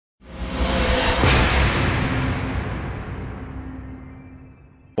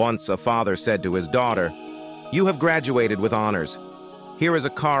Once a father said to his daughter, "You have graduated with honors. Here is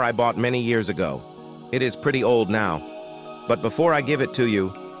a car I bought many years ago. It is pretty old now. But before I give it to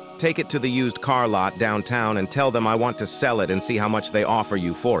you, take it to the used car lot downtown and tell them I want to sell it and see how much they offer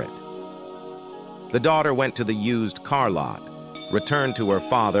you for it." The daughter went to the used car lot, returned to her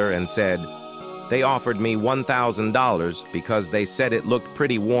father and said, "They offered me $1,000 because they said it looked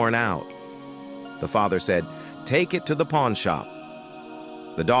pretty worn out." The father said, "Take it to the pawn shop."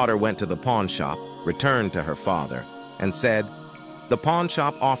 The daughter went to the pawn shop, returned to her father, and said, "The pawn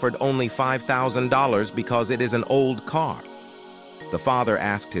shop offered only $5,000 because it is an old car." The father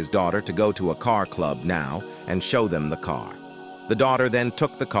asked his daughter to go to a car club now and show them the car. The daughter then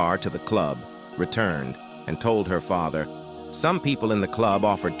took the car to the club, returned, and told her father, "Some people in the club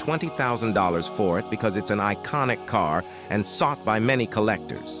offered $20,000 for it because it's an iconic car and sought by many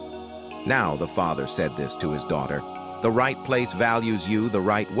collectors." Now the father said this to his daughter, "The right place values you the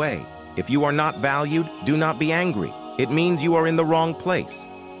right way. If you are not valued, do not be angry. It means you are in the wrong place.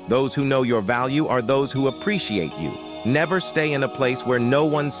 Those who know your value are those who appreciate you. Never stay in a place where no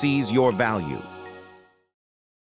one sees your value."